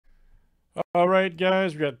right,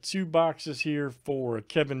 guys, we got 2 boxes here for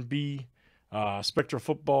Kevin B. Spectra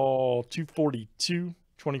Football 242,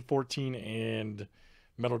 2014, and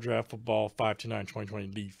Metal Draft Football 529, 2020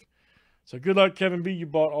 Leaf. So good luck, Kevin B. You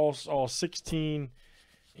bought all 16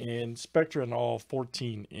 in Spectra and all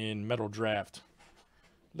 14 in Metal Draft.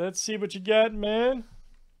 Let's see what you got, man.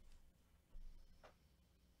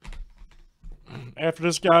 After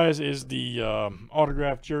this, guys, is the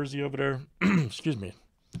autographed jersey over there. Excuse me.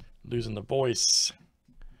 Losing the voice.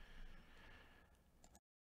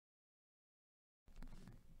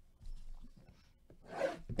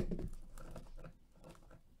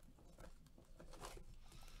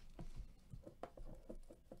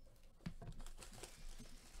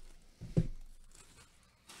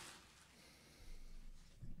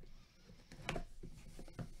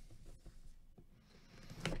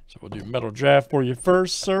 So we'll do Metal Draft for you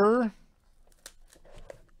first, sir.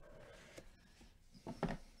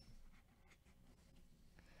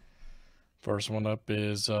 First one up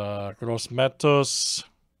is Gross Matos.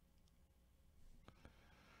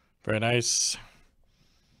 Very nice.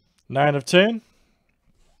 9 of 10.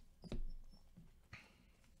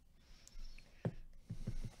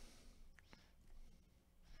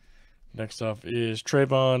 Next up is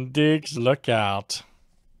Trayvon Diggs. Look out.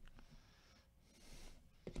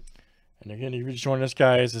 And again, if you're just joining us,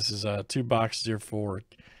 guys, this is 2 boxes here for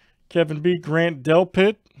Kevin B. Grant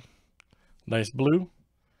Delpit. Nice blue.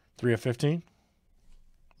 3 of 15.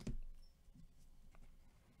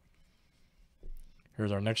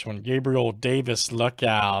 Here's our next one. Gabriel Davis, look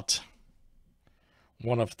out.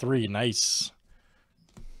 1 of 3. Nice.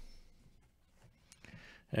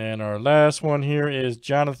 And our last one here is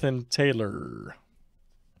Jonathan Taylor.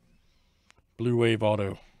 Blue Wave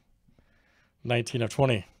Auto. 19 of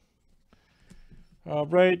 20. All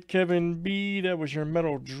right, Kevin B. That was your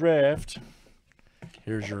Metal Draft.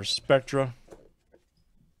 Here's your Spectra.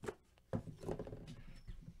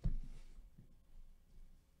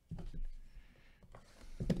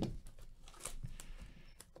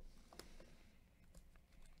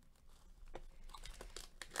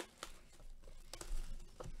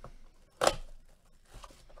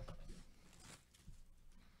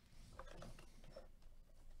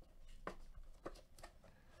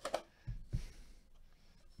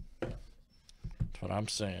 That's what I'm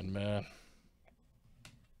saying, man.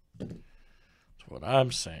 That's what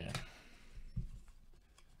I'm saying.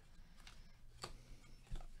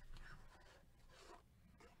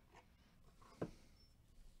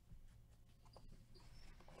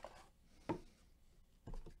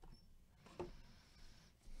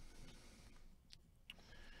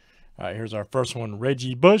 All right, here's our first one.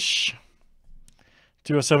 Reggie Bush.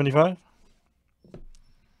 2 of 75.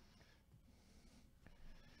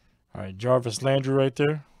 All right, Jarvis Landry right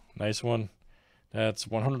there. Nice one. That's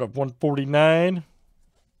 100 of 149.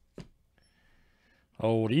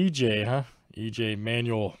 Old EJ, huh? EJ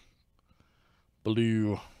Manuel.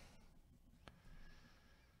 Blue.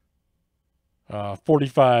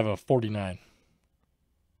 45 of 49.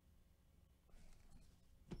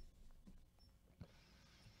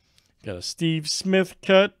 Got a Steve Smith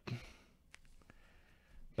cut.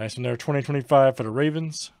 Nice one there. 2025 for the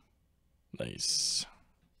Ravens. Nice.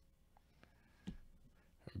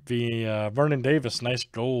 Vernon Davis. Nice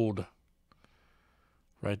gold.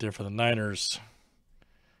 Right there for the Niners.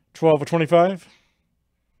 12 of 25.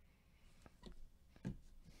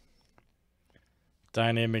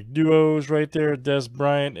 Dynamic duos right there. Des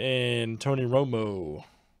Bryant and Tony Romo.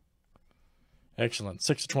 Excellent.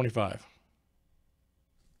 6 of 25.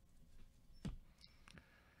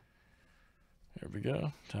 There we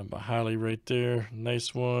go. Talking about Hiley right there.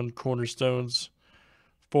 Nice one. Cornerstones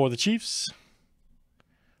for the Chiefs.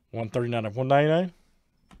 139 of 199.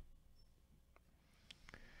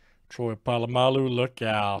 Troy Polamalu, look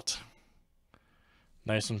out.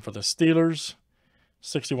 Nice one for the Steelers.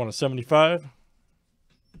 61 of 75.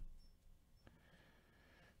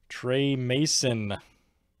 Trey Mason.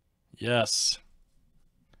 Yes.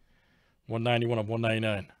 191 of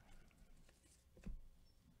 199.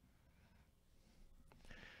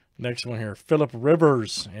 Next one here. Phillip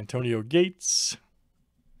Rivers. Antonio Gates.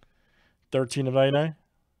 13 of 99.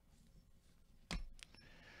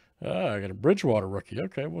 I got a Bridgewater rookie.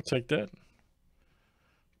 Okay, we'll take that.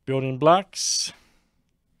 Building blocks.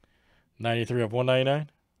 93 of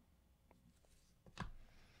 199.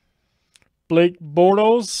 Blake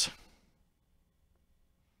Bortles.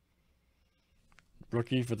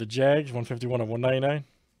 Rookie for the Jags. 151 of 199.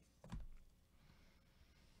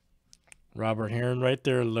 Robert Heron right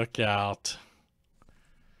there. Look out.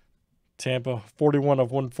 Tampa. 41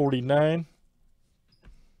 of 149.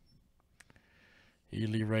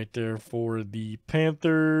 Ely right there for the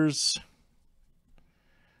Panthers.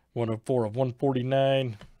 104 of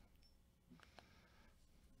 149.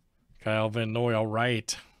 Kyle Van Noy, all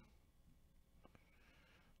right.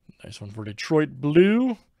 Nice one for Detroit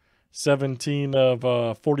Blue. 17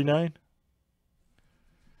 of 49.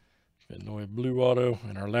 Van Noy Blue Auto.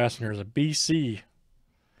 And our last one here is a BC.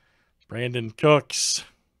 Brandon Cooks.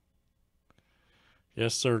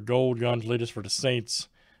 Yes, sir. Gold Gonzalez for the Saints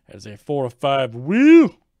as a 4 of 5.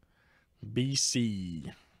 Woo!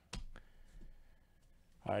 BC.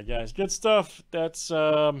 All right, guys. Good stuff. That's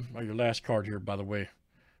your last card here, by the way,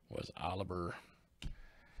 was Oliver.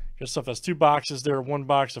 Good stuff. That's 2 boxes there. 1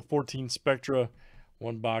 box of 14 Spectra.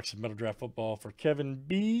 1 box of Metal Draft Football for Kevin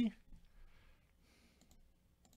B.